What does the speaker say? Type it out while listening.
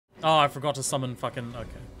Oh, I forgot to summon fucking... Okay.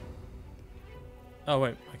 Oh,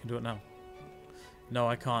 wait. I can do it now. No,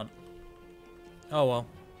 I can't. Oh, well.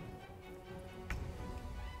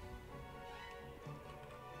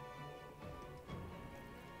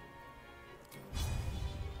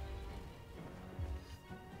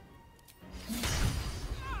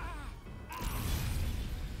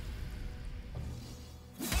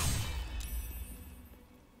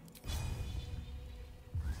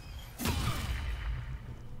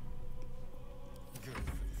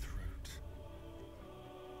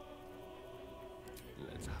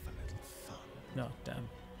 No, damn.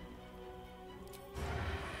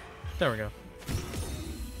 There we go.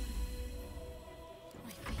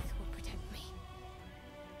 My faith will protect me.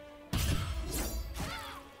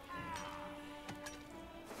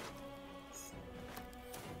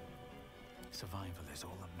 Survival is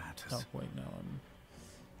all that matters. Oh, wait, no, I'm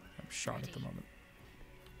shot at the moment.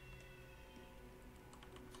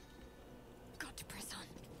 Got to press on.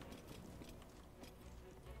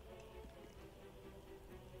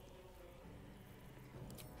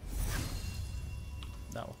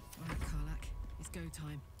 No. All right, Karlak. It's go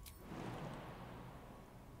time.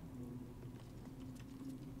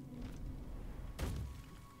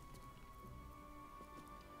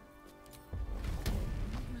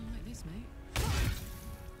 Not gonna like this, mate.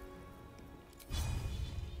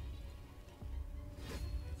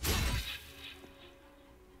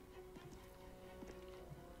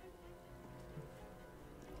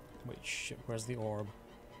 Wait, shit, where's the orb?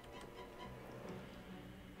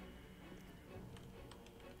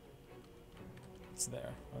 It's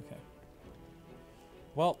there, okay.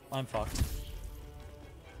 Well, I'm fucked.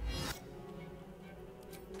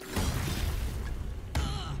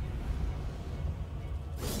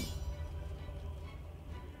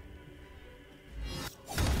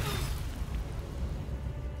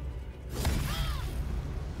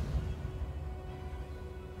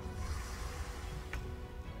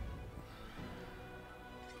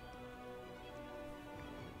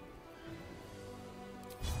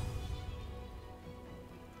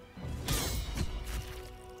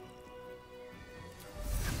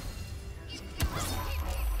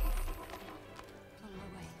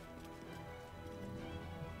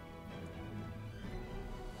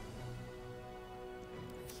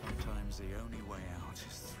 Sometimes the only way out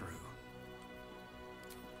is through.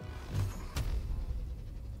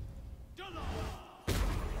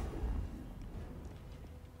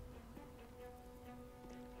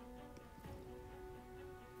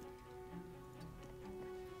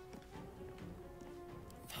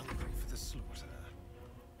 Hungry for the slaughter.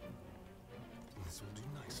 This will do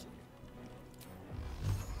nicely.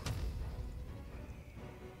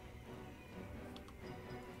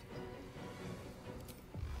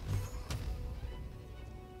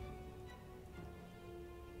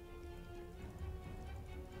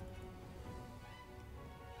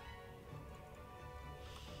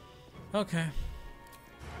 Okay.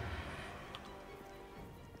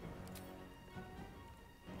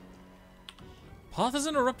 Path is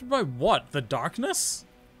interrupted by what? The darkness?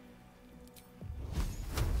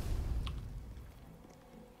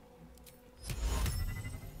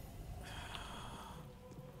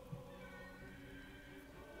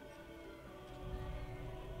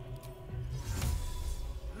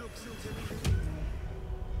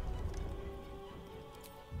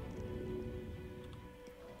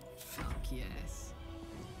 Fuck yes.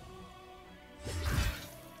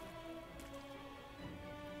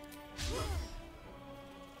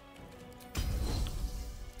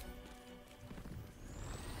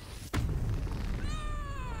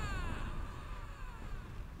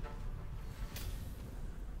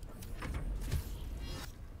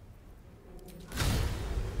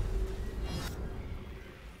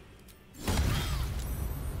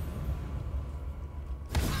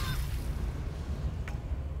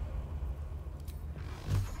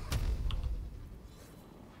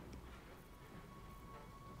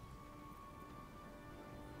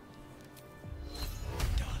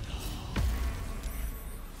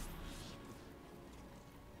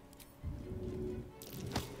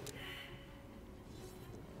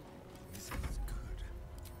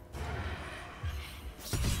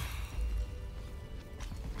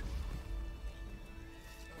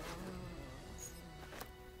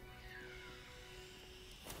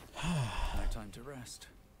 Time to rest.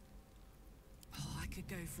 Oh, I could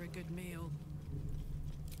go for a good meal.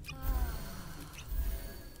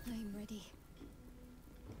 I'm ready.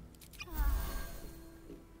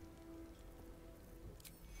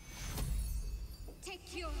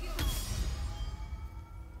 Take your...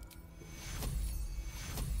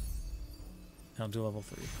 Down to level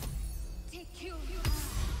 3. Take your...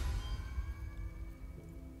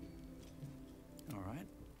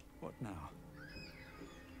 now?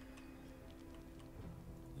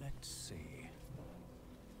 Let's see.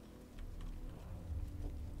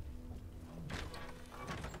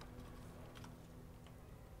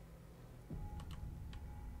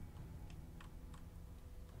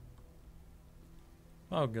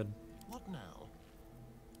 Oh, good. What now?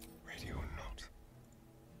 Ready or not?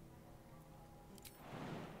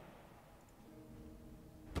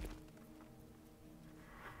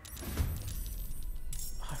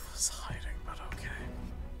 I was hiding, but okay.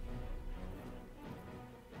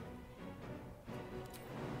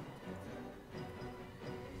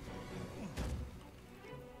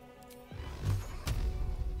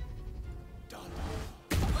 Done.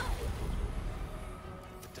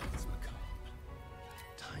 The dance macabre.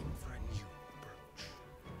 Time for a new approach.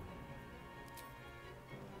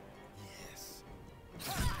 Yes.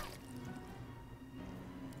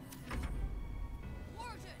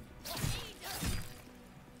 Warden! Leader!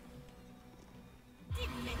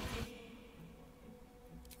 Dignity!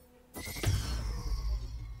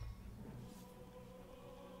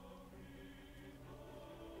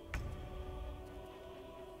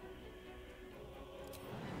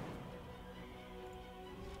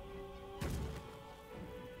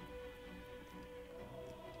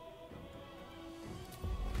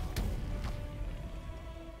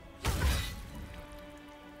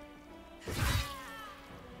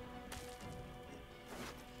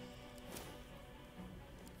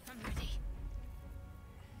 I'm ready.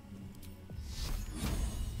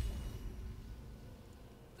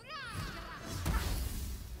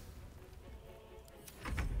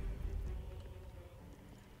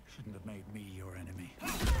 Shouldn't have made me your enemy.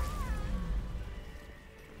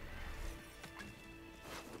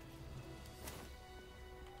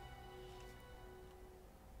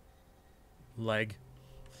 Leg.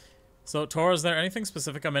 So, Tora, is there anything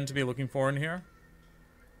specific I'm meant to be looking for in here?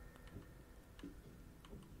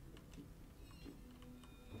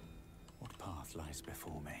 What path lies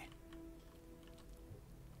before me?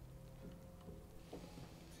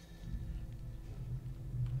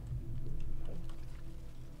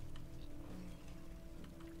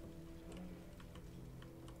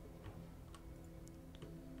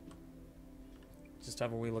 Just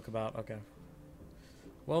have a wee look about. Okay.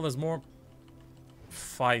 Well, there's more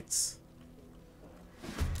fights.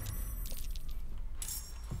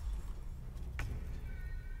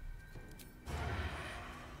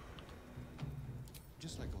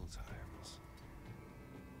 Just like old times.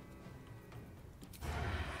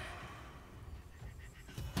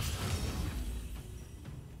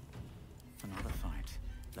 Another fight.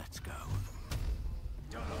 Let's go.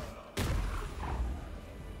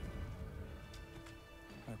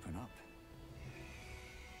 Open up.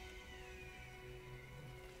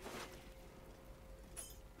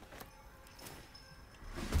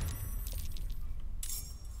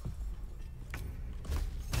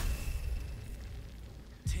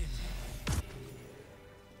 Tim.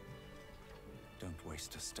 Don't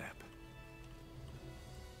waste a step.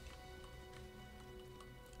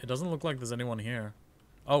 It doesn't look like there's anyone here.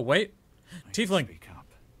 Oh, wait. I can Tiefling. Speak up.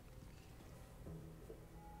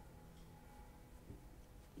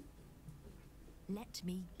 Let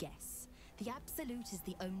me guess. The Absolute is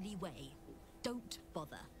the only way. Don't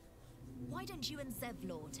bother. Why don't you and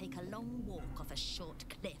Zevlor take a long walk off a short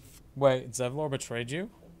cliff? Wait, Zevlor betrayed you?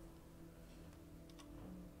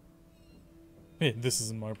 Hey, this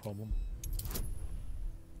isn't my problem.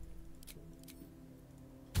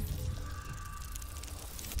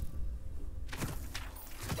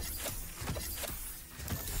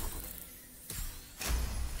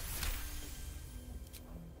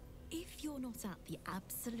 If you're not at the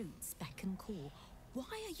Absolute's beck and call, why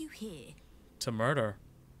are you here? To murder.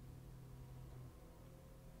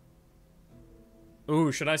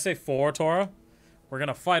 Ooh, should I say 4, Tora? We're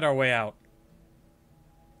gonna fight our way out.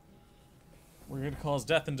 We're gonna cause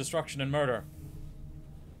death and destruction and murder.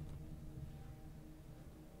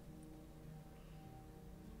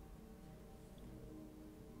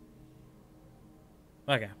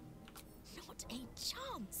 Okay. Not a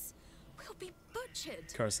chance. We'll be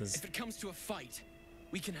butchered. Curses. If it comes to a fight,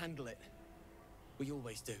 we can handle it. We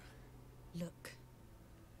always do. Look,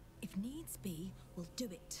 if needs be, we'll do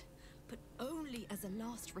it. But only as a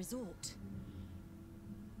last resort.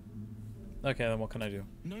 Okay, then what can I do?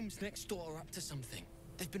 Gnomes next door are up to something.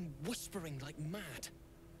 They've been whispering like mad.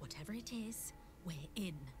 Whatever it is, we're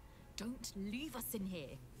in. Don't leave us in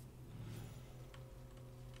here.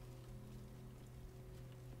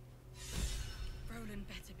 Roland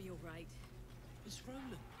better be all right. It's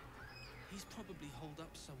Roland. He's probably holed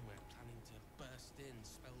up somewhere, planning to burst in,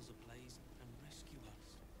 spells ablaze, and rescue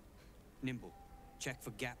us. Nimble. Check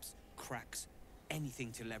for gaps, cracks,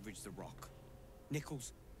 anything to leverage the rock.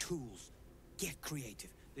 Nickels, tools. Get creative.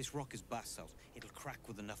 This rock is basalt. It'll crack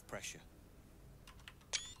with enough pressure.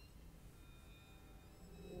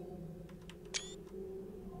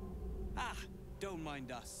 Ah, don't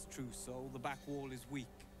mind us, true soul. The back wall is weak.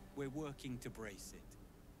 We're working to brace it.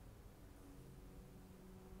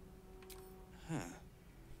 Huh.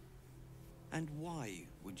 And why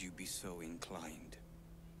would you be so inclined?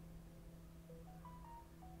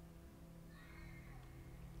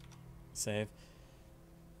 Save.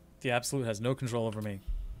 The Absolute has no control over me.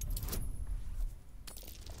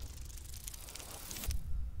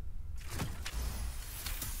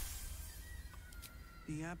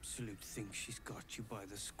 The Absolute thinks she's got you by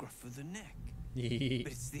the scruff of the neck. But It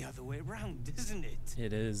it's the other way around, isn't it?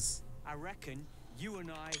 is. I reckon you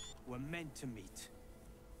and I were meant to meet.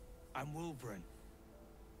 I'm Wilburn.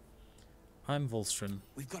 I'm Volstron.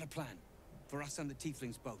 We've got a plan. For us and the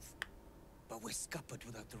Tieflings both. But we're scuppered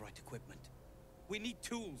without the right equipment. We need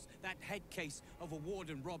tools. That head case of a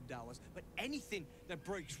warden robbed ours. But anything that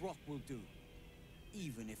breaks rock will do.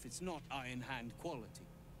 Even if it's not Iron Hand quality.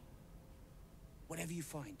 Whatever you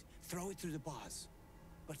find, throw it through the bars.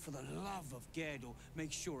 But for the love of Gerdor,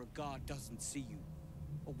 make sure a guard doesn't see you.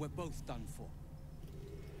 Or we're both done for.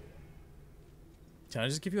 Can I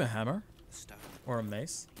just give you a hammer? Stone. Or a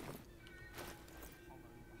mace?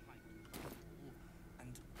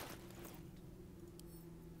 And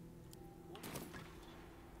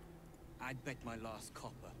I'd bet my last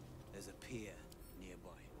copper there's a pier nearby.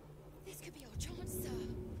 This could be our chance, sir.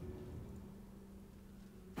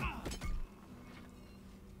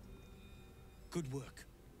 Good work.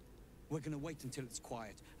 We're gonna wait until it's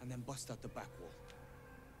quiet and then bust out the back wall.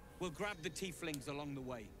 We'll grab the Tieflings along the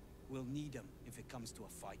way. We'll need them if it comes to a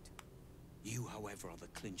fight. You, however, are the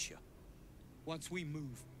clincher. Once we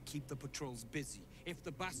move, keep the patrols busy. If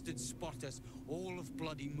the bastards spot us, all of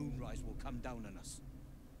bloody Moonrise will come down on us.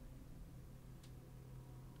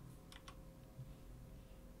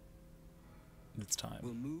 It's time.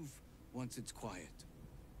 We'll move once it's quiet.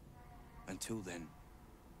 Until then,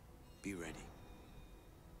 be ready.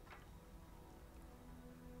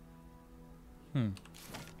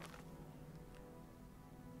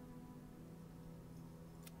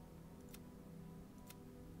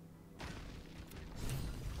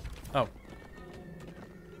 Oh.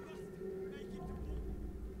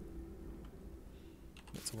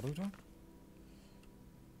 So what are we doing?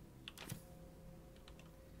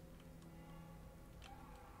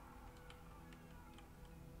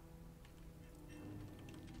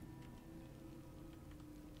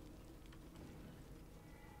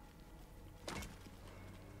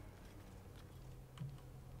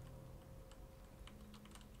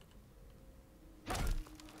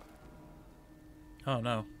 Oh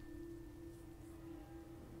no.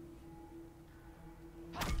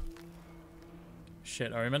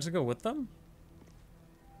 Shit, are we meant to go with them?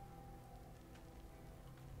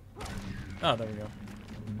 Oh, there we go.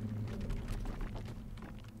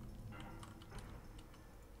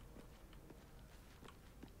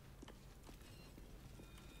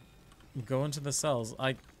 Go into the cells.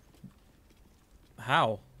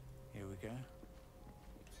 How? Here we go.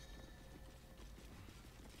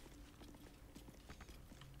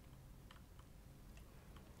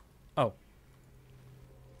 Oh.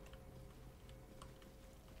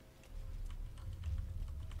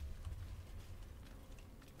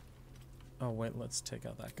 Oh, wait, let's take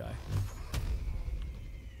out that guy.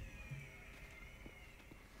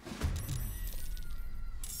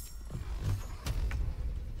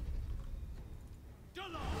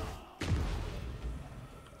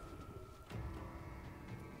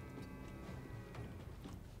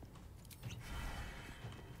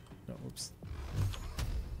 No, oops.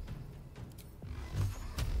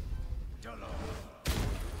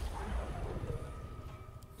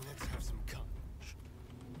 Let's have some courage.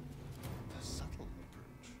 A subtle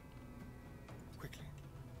approach. Quickly.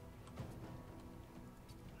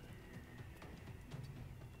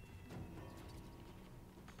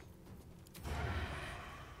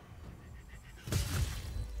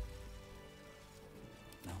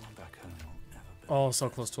 No one back home will ever be. Oh, so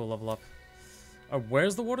close to a level up.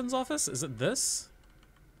 Where's the warden's office? Is it this?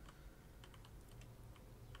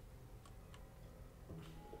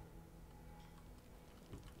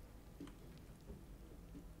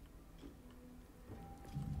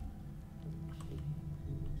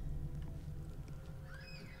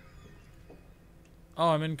 Oh,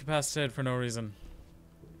 I'm incapacitated for no reason.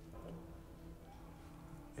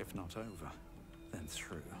 If not over, then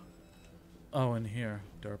through. Oh, in here.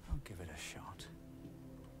 Derp. I'll give it a shot.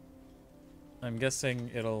 I'm guessing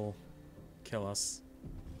it'll kill us.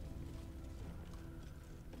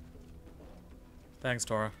 Thanks,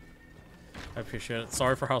 Dora. I appreciate it.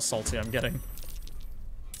 Sorry for how salty I'm getting.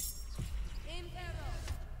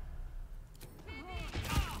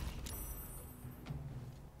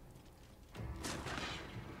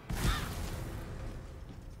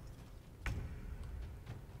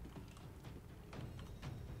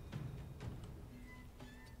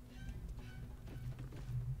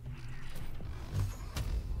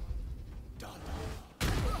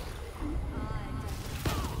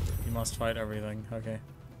 You must fight everything. Okay.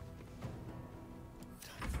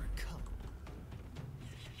 Time for a cup.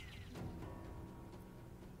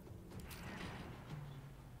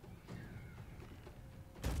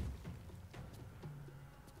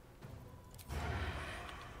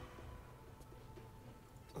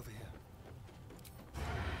 Over here.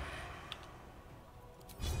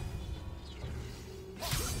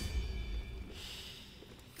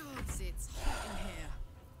 Gods, it's hot in here.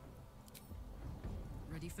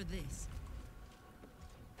 Ready for this?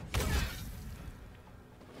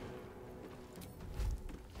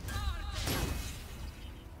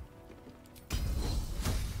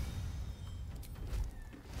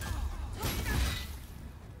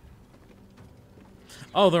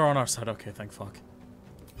 Oh, they're on our side. Okay, thank fuck.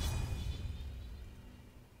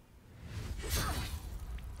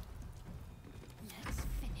 Let's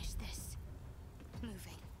finish this.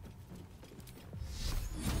 Moving.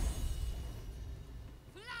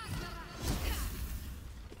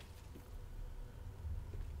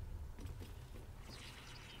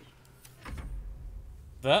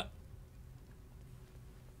 That?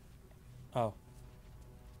 Oh.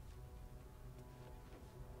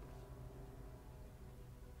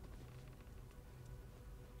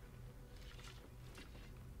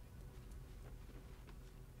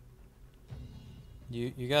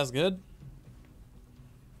 You guys good?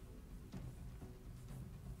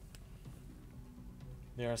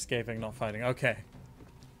 They're escaping, not fighting. Okay.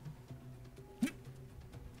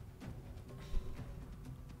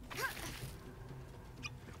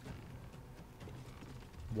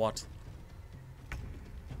 What?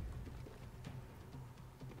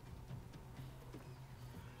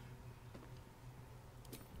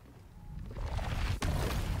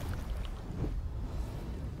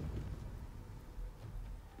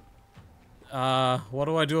 What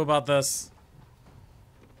do I do about this?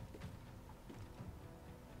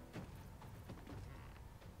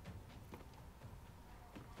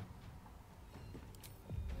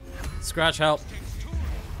 Scratch, help.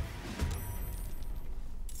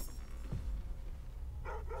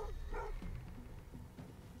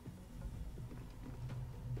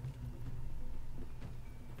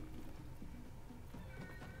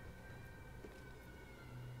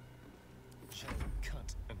 Shall we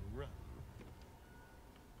cut and run?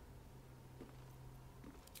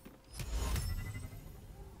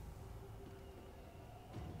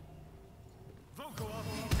 Vocal up.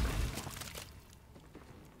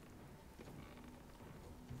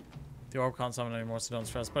 The orb can't summon anymore, so don't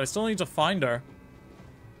stress. But I still need to find her.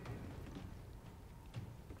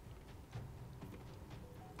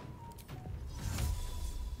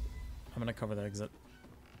 I'm gonna cover the exit.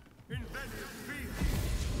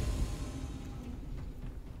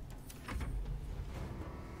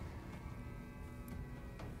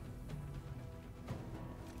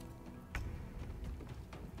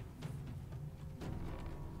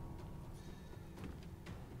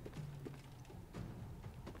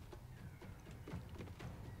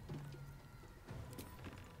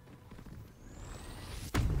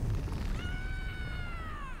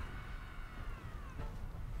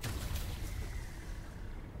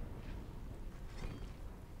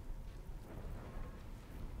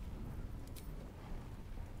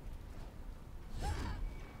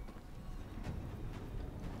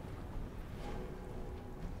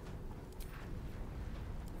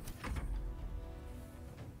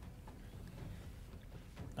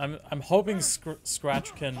 I'm hoping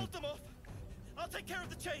Scratch can. Hold them off. I'll take care of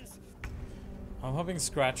the chains. I'm hoping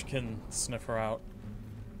Scratch can sniff her out.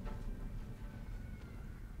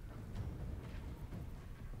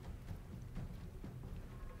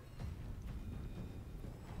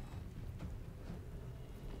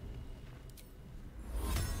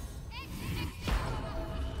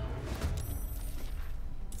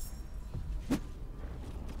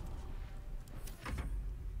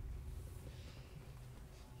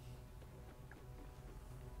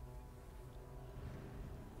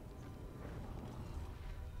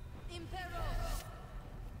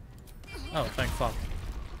 Oh, thank fuck.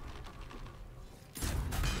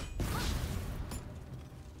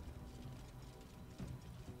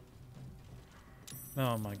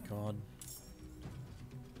 Oh my god.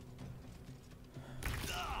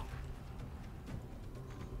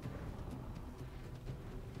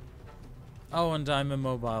 Oh, and I'm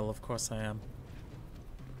immobile. Of course I am.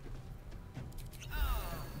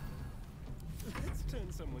 Let's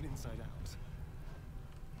turn someone inside out.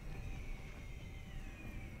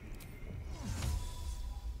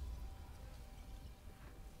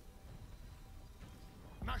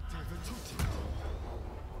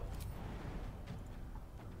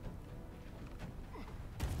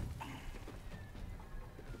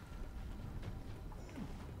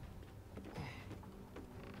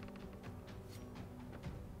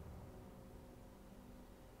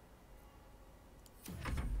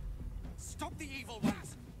 Stop the evil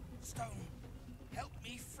ones! Stone, help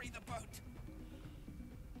me free the boat.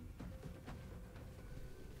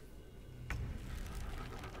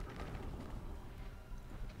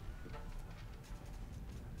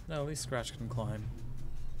 No, at least Scratch can climb.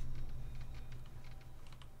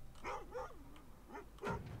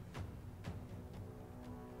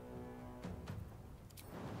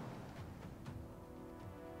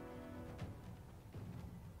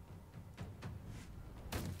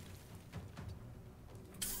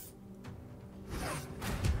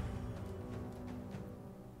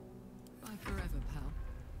 Bye forever, pal.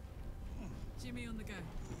 Jimmy on the go.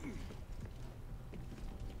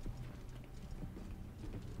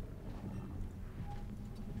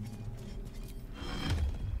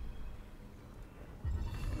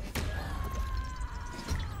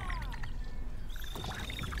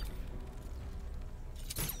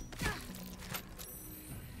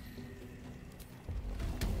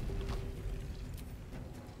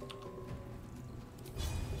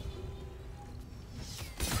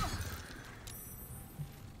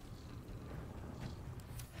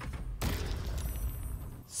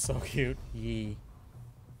 So cute. Yee.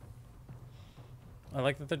 I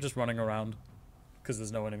like that they're just running around because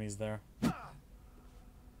there's no enemies there.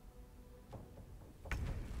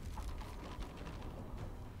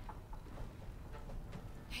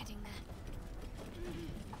 Heading there.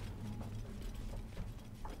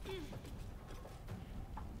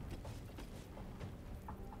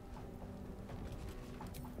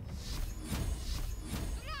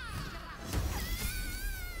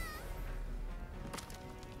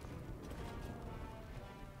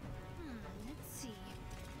 Let's see.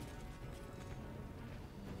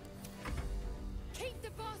 Keep the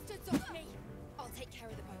bastards off me! I'll take care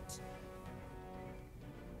of the boat.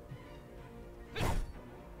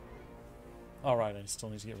 Alright, I still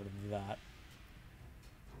need to get rid of that.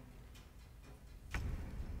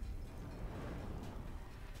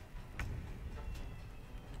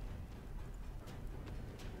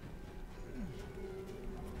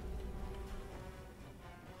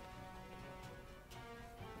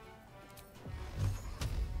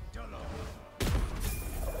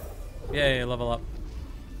 Yay, level up.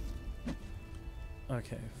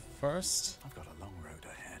 Okay, first, I've got a long road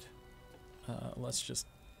ahead. let's just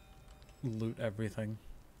loot everything.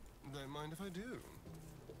 Don't mind if I do.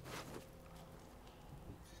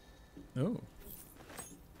 Ooh.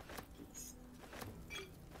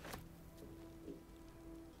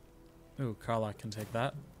 Ooh, Karlak can take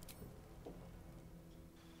that.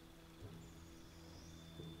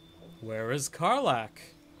 Where is Karlak?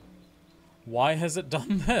 Why has it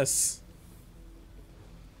done this?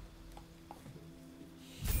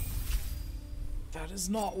 That is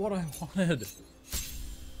not what I wanted.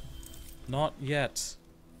 Not yet.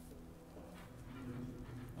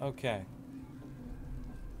 Okay.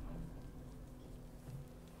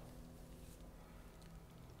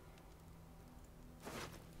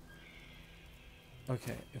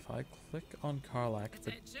 Okay, if I click on Karlak,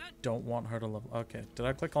 but don't want her to level. Okay, did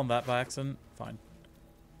I click on that by accident? Fine.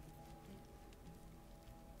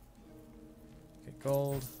 Okay,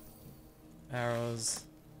 gold, arrows.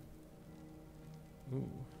 Ooh.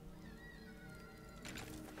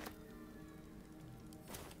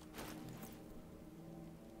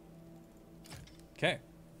 Okay.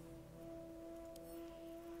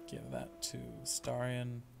 Give that to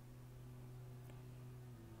Starion.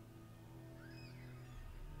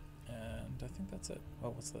 And I think that's it.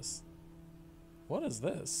 Oh, what's this? What is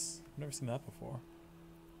this? I've never seen that before.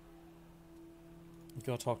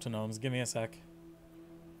 Go talk to gnomes. Give me a sec.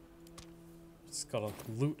 Just gotta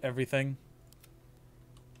loot everything.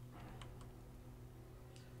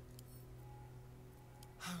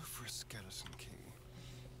 Oh, for a skeleton key.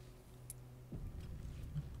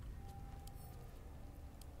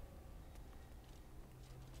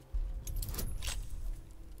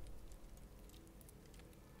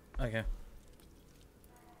 Okay.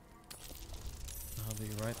 I'll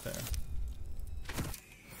be right there.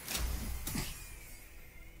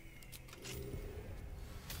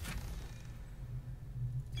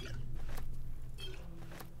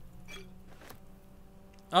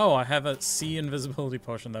 Oh, I have a sea invisibility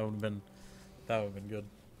potion. That would have been good.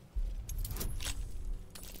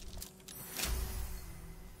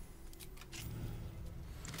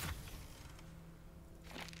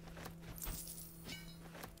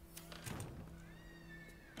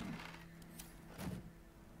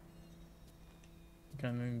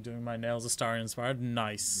 Kind of doing my nails Astarian inspired.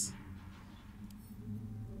 Nice.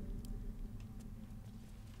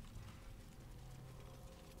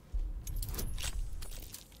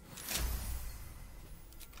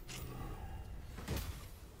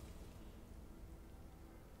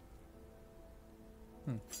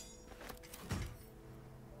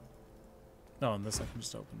 Oh, and this I can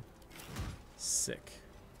just open. Sick.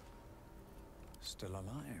 Still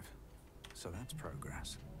alive. So that's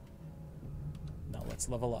progress. Now let's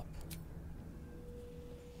level up.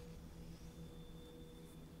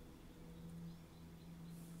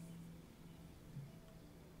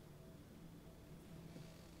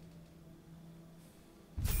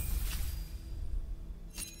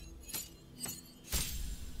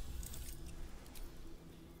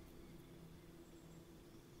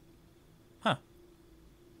 Huh.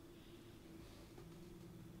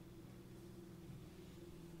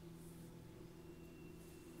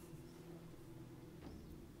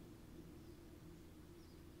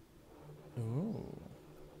 Ooh.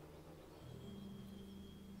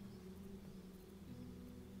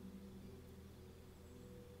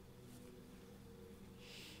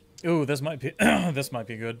 Ooh, this might be this might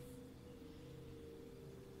be good.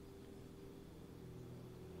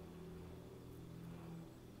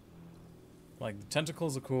 Like the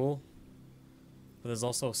tentacles are cool, but there's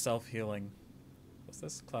also self-healing. What's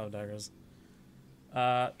this? Cloud daggers.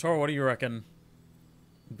 Tor, what do you reckon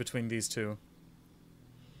between these two?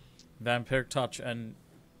 Vampiric touch and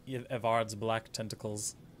Evard's black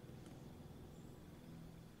tentacles.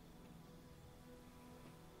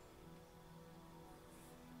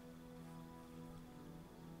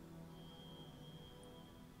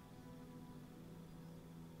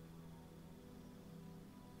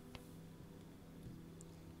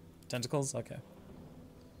 Tentacles? Okay.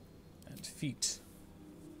 And feet.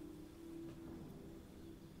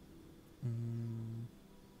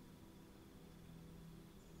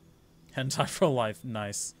 Hentai for life.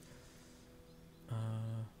 Nice.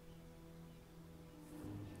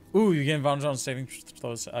 Ooh, you gain advantage on saving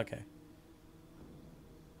throws. Okay.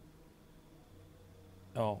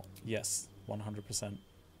 Oh, yes. 100%.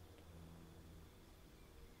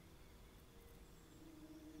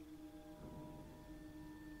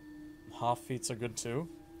 Half feats are good too.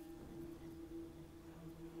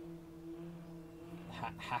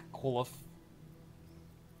 Hackwolf.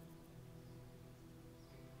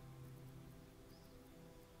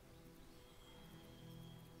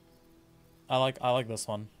 I like this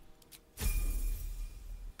one.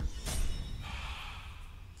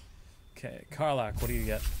 Okay, Karlak, what do you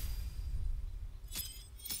get?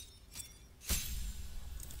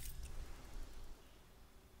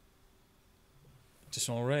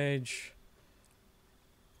 Additional rage.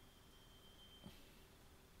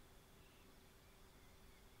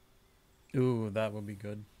 Ooh, that would be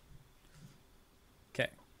good. Okay.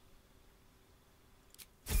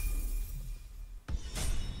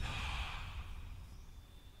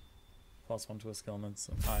 +1 to a skill and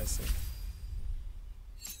some I see.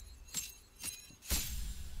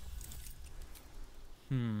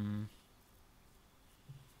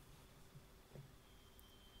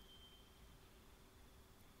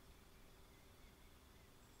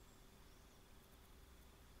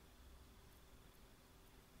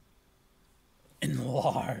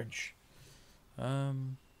 Enlarge.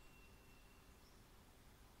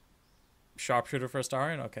 Sharpshooter for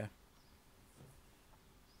Astarian? Okay.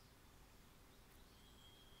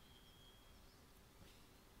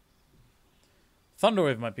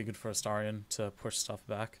 Thunderwave might be good for Astarian to push stuff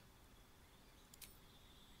back.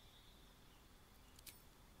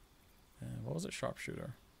 What was it?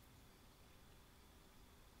 Sharpshooter.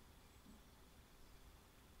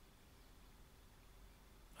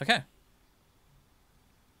 Okay.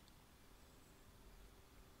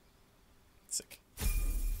 Sick.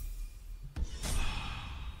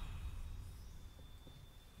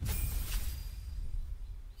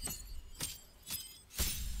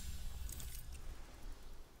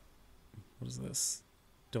 What is this?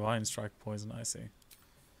 Divine Strike, Poison, I see.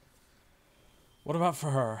 What about for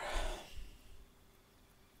her?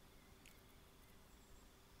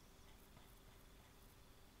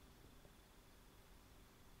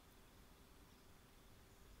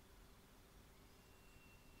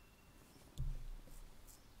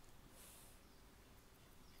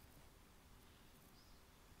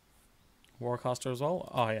 Warcaster as well?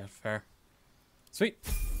 Oh yeah, fair. Sweet.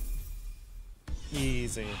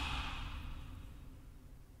 Easy.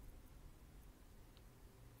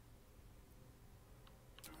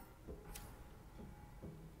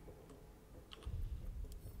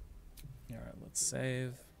 Alright, let's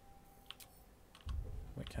save.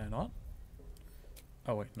 Wait, can I not?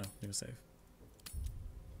 Oh wait, no, new save.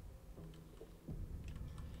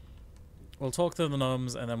 We'll talk to the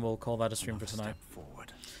gnomes and then we'll call that a stream for tonight.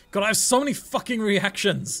 Forward. God, I have so many fucking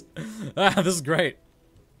reactions! Ah, this is great.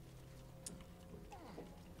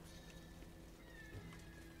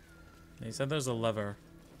 He said there's a lever.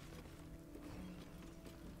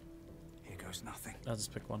 Here goes nothing. I'll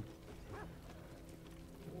just pick one.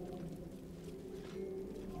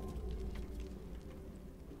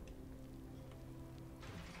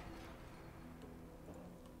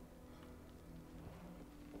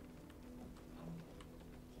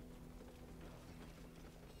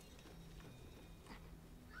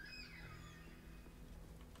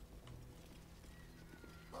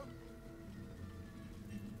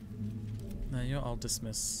 I'll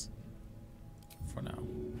dismiss for now.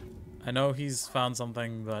 I know he's found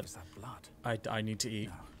something, but Is that blood? I need to eat.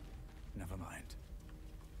 No, never mind.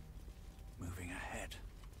 Moving ahead.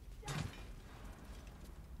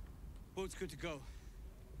 Boat's good to go.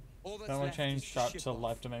 All that's Someone left change is to shot ship to off.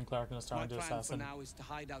 life domain cleric and is My trying to plan for assassin. now is to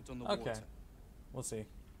hide out on the Okay, water. we'll see.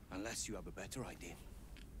 Unless you have a better idea.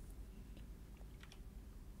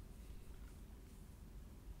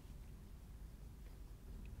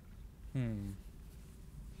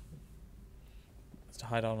 It's to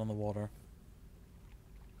hide out on the water.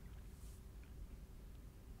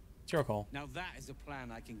 It's your call. Now that is a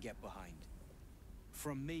plan I can get behind.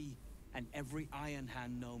 From me and every Iron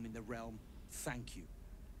Hand gnome in the realm, thank you.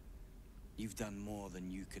 You've done more than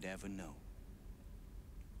you could ever know.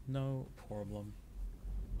 No problem.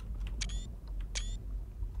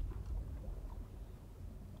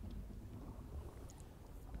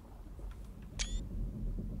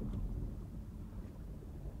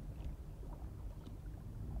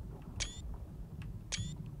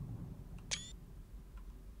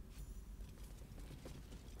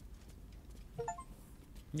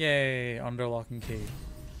 Yay, under lock and key.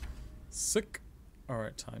 Sick.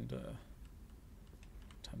 Alright, time to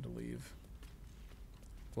leave.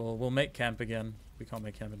 We'll make camp again. We can't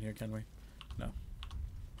make camp in here, can we? No.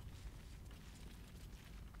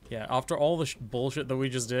 Yeah, after all the bullshit that we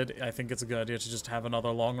just did, I think it's a good idea to just have another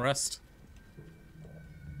long rest.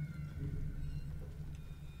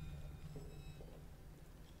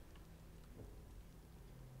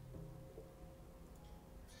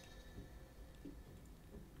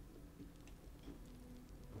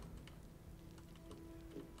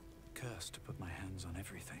 Cursed to put my hands on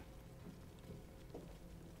everything.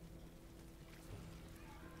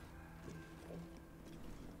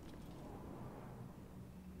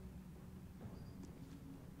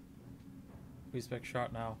 We spec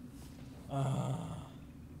shot now.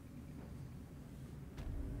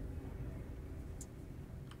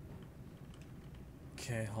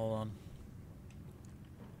 Okay, hold on.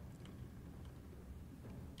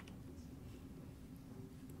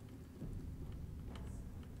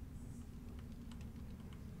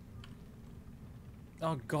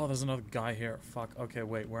 Oh god, there's another guy here. Fuck. Okay,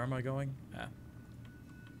 wait, where am I going? Ah.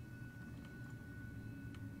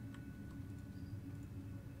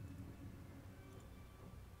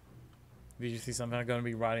 Did you see something I'm gonna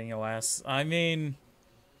be riding your ass? I mean...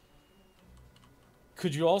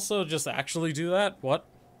 Could you also just actually do that? What?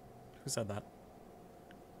 Who said that?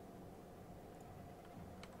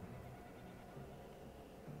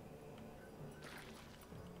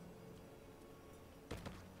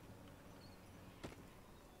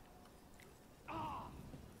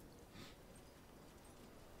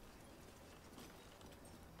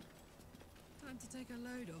 Time to take a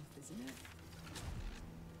load off, isn't it?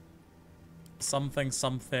 Something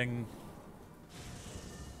something.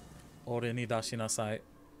 Ore ni dashinasai.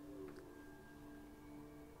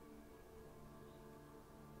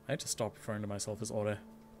 I need to stop referring to myself as Ore.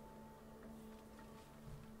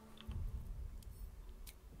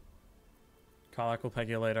 Karlak will peg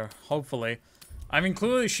you later. Hopefully. I mean,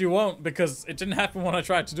 clearly she won't, because it didn't happen when I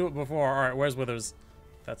tried to do it before. Alright, where's Withers?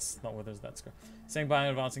 That's not Withers, that's good. Saying bye in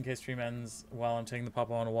advance in case stream ends while I'm taking the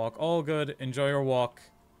papa on a walk. All good. Enjoy your walk.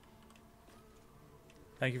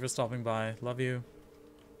 Thank you for stopping by. Love you.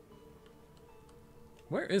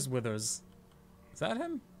 Where is Withers? Is that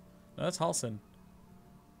him? No, that's Halson.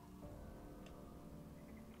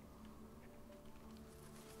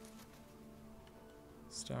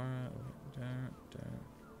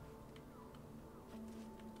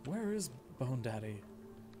 Where is Bone Daddy?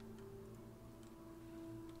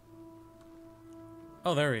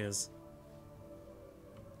 Oh, there he is.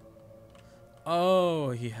 Oh,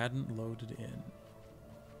 he hadn't loaded in.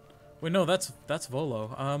 Wait, no, that's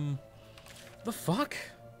Volo. The fuck?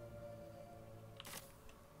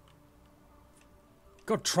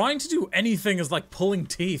 God, trying to do anything is like pulling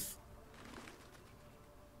teeth.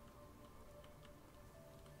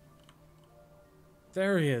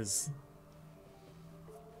 There he is.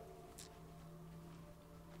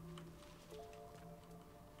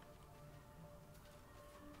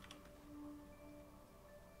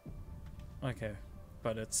 Okay,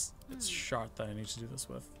 but it's Shart that I need to do this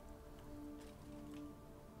with.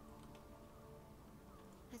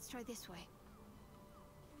 Let's try this way.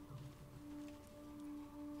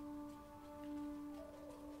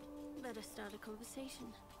 Better start a conversation.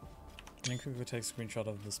 Can you quickly take a screenshot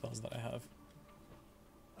of the spells that I have?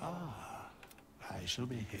 Ah, I shall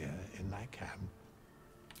be here in thy camp.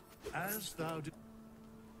 As thou do.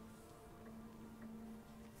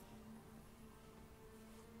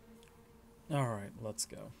 Alright, let's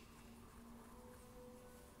go.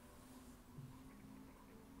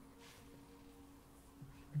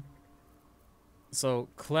 So,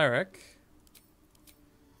 cleric,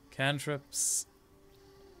 cantrips.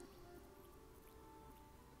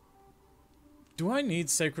 Do I need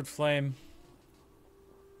Sacred Flame?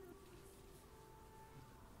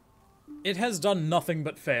 It has done nothing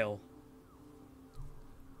but fail.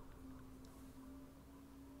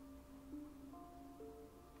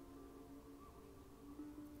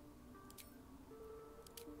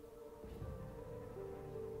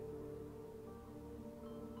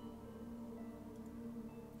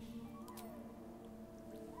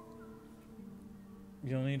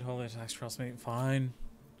 You'll need holy attacks, trust me. Fine.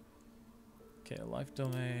 Okay, life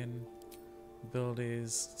domain.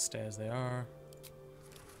 Abilities. Stay as they are.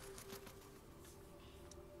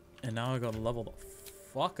 And now I gotta level the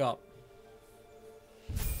fuck up.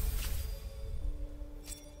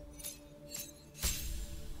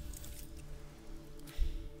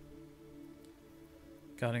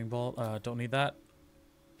 Guiding bolt. Don't need that.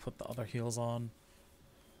 Put the other heals on.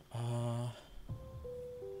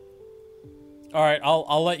 Alright,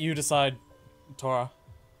 I'll let you decide, Tora.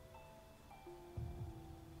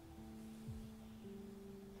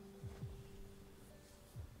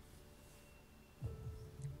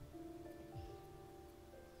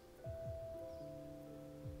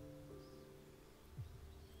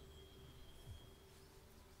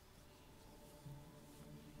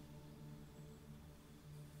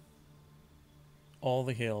 All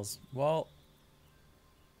the heals. Well,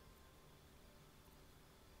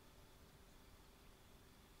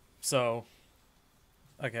 so,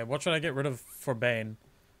 okay, what should I get rid of for Bane?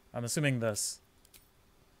 I'm assuming this.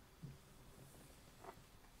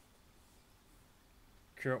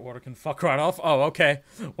 Curate water can fuck right off? Oh, okay.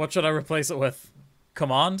 What should I replace it with?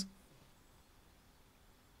 Command?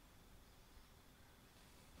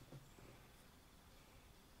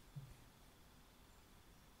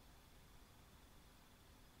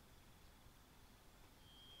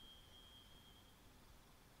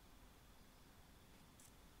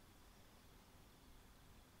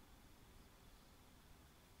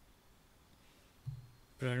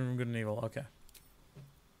 Protecting from good and evil, okay.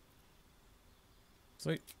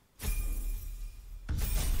 Sweet.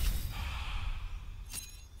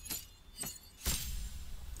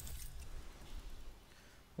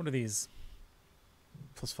 What are these?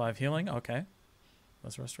 +5 healing, okay.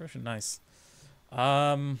 Less restoration, nice.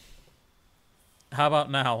 How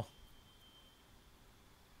about now?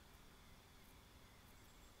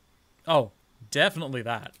 Oh, definitely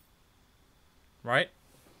that. Right?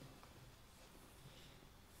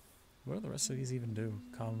 What do the rest of these even do?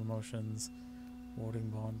 Calm emotions, warding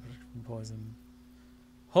bond, protection from poison.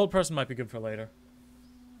 Hold person might be good for later.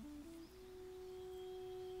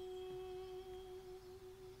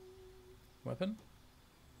 Weapon?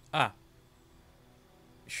 Ah.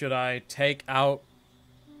 Should I take out...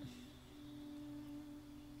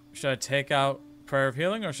 Should I take out Prayer of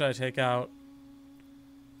Healing or should I take out,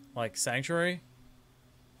 like, Sanctuary?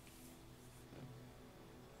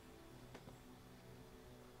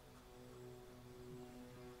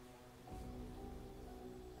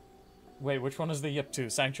 Wait, which one is the Yip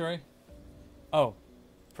to? Sanctuary? Oh.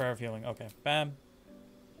 Prayer of Healing. Okay. Bam.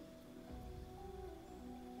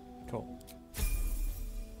 Cool.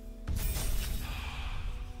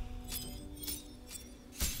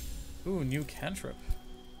 Ooh, new cantrip.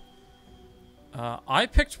 I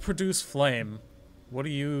picked Produce Flame. What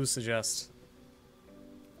do you suggest?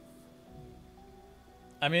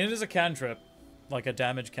 I mean, it is a cantrip. Like a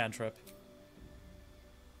damage cantrip.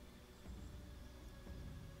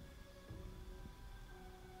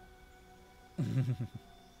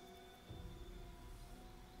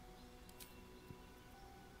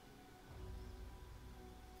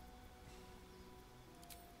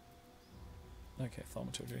 Okay,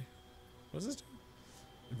 thaumaturgy. What does this do?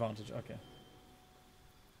 Advantage, okay.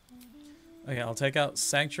 Okay, I'll take out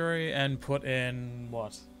Sanctuary and put in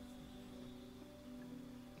what?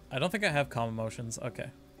 I don't think I have calm emotions. Okay.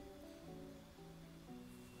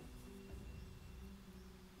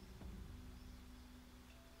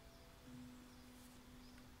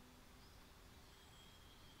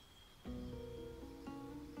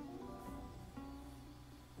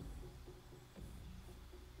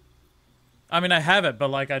 I mean, I have it, but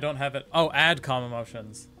like I don't have it. Oh, add calm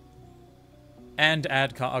emotions. And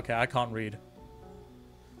add calm. Okay, I can't read.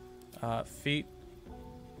 Feet.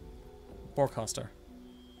 Borecaster.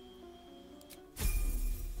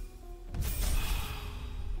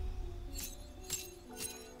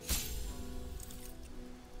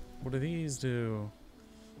 What do these do?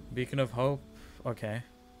 Beacon of Hope. Okay.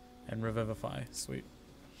 And Revivify. Sweet.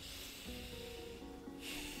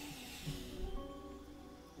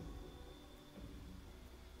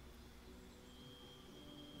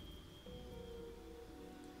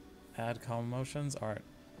 Add calm emotions. Alright.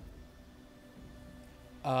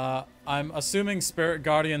 I'm assuming Spirit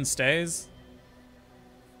Guardian stays.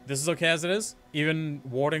 This is okay as it is? Even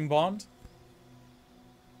Warding Bond?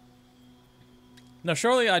 Now,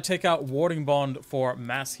 surely I take out Warding Bond for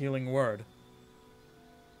Mass Healing Word.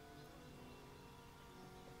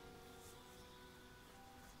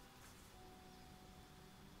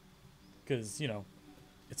 Because, you know,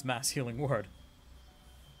 it's Mass Healing Word.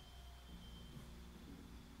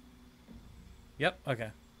 Yep, okay.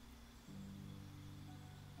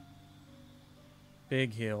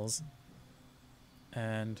 Big heals.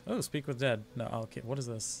 And oh, Speak with Dead. No, I'll keep. What is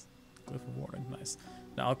this? Glyph of Warning. Nice.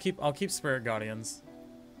 No, I'll keep Spirit Guardians.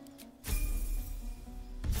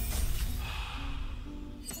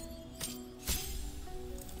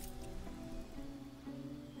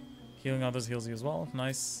 Healing others heals you as well.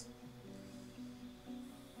 Nice.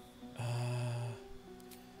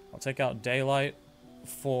 I'll take out Daylight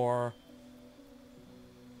for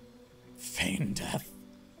Feign Death.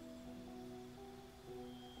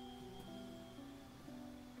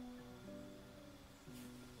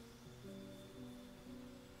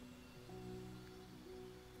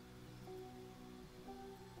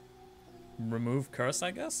 Remove Curse,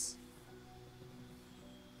 I guess?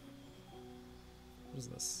 What is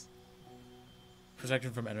this?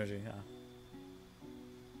 Protection from energy, yeah.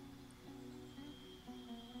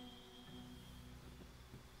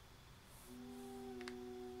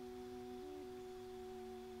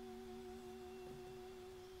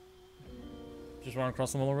 Just run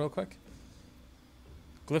across them all real quick.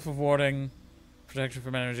 Glyph of Warding, Protection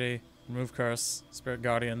from Energy, Remove Curse, Spirit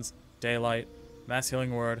Guardians, Daylight, Mass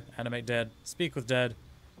Healing Word, Animate Dead, Speak with Dead,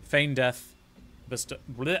 Feign Death,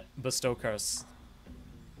 Bestow Curse.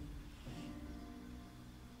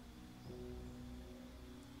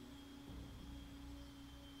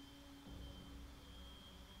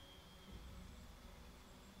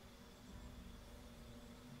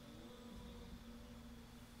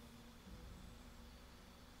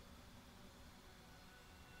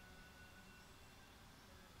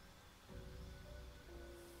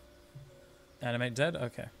 Animate Dead?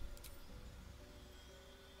 Okay.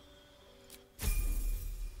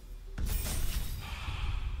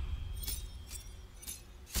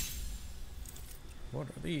 What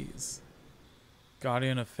are these?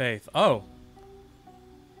 Guardian of Faith. Oh!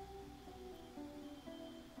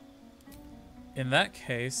 In that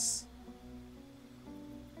case...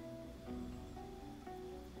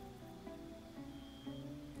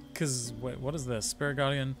 Because, wait, what is this? Spirit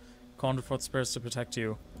Guardian, conjure forth spirits to protect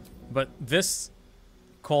you. But this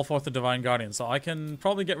call forth the Divine Guardian, so I can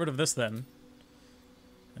probably get rid of this then.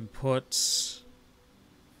 And put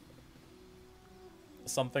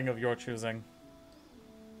something of your choosing.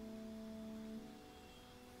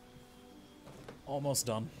 Almost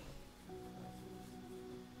done.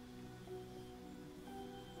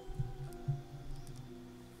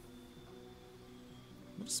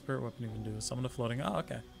 What does Spirit Weapon even do? Summon a floating... Oh,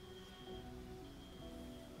 okay.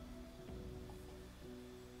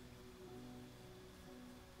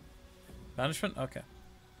 Banishment? Okay.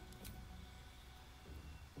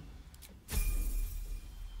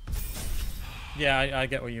 Yeah, I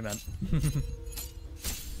get what you meant.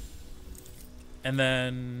 And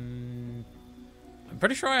then... I'm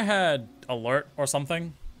pretty sure I had Alert or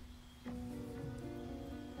something.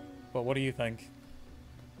 But what do you think?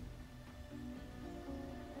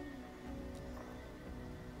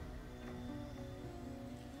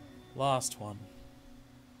 Last one.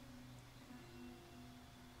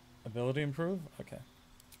 Ability improve? Okay.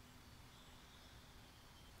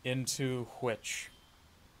 Into which?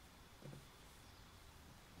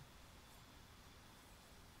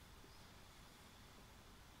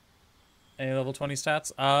 Any level 20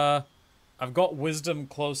 stats? I've got wisdom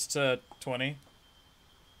close to 20.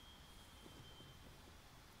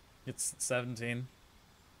 It's 17.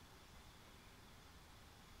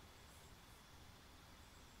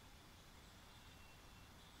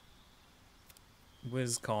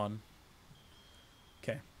 WizCon.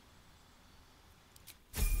 Okay.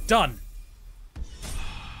 Done!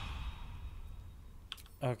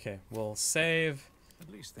 Okay, we'll save.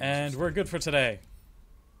 At least And we're good for today.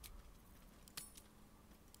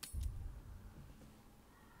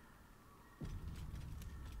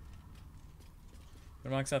 They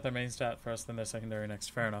max out their main stat first, then their secondary next.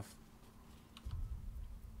 Fair enough.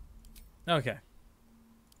 Okay.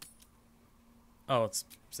 Oh, it's...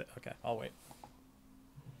 Okay, I'll wait.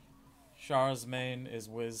 Char's main is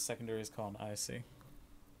Wiz, secondary is Con. I see.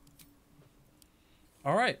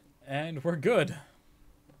 Alright, and we're good.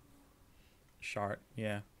 Shart,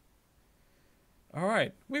 yeah.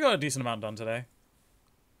 Alright, we got a decent amount done today.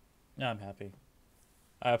 Yeah, I'm happy.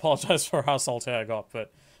 I apologize for how salty I got,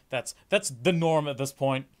 but that's the norm at this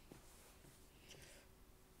point.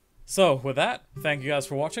 So, with that, thank you guys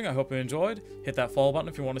for watching. I hope you enjoyed. Hit that follow button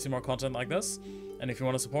if you want to see more content like this. And if you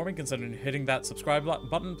want to support me, consider hitting that subscribe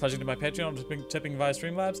button, pledging to my Patreon, tipping via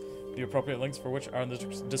Streamlabs. The appropriate links for which are in the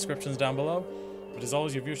descriptions down below. But as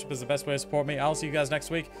always, your viewership is the best way to support me. I'll see you guys next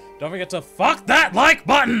week. Don't forget to fuck that like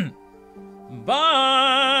button!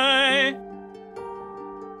 Bye!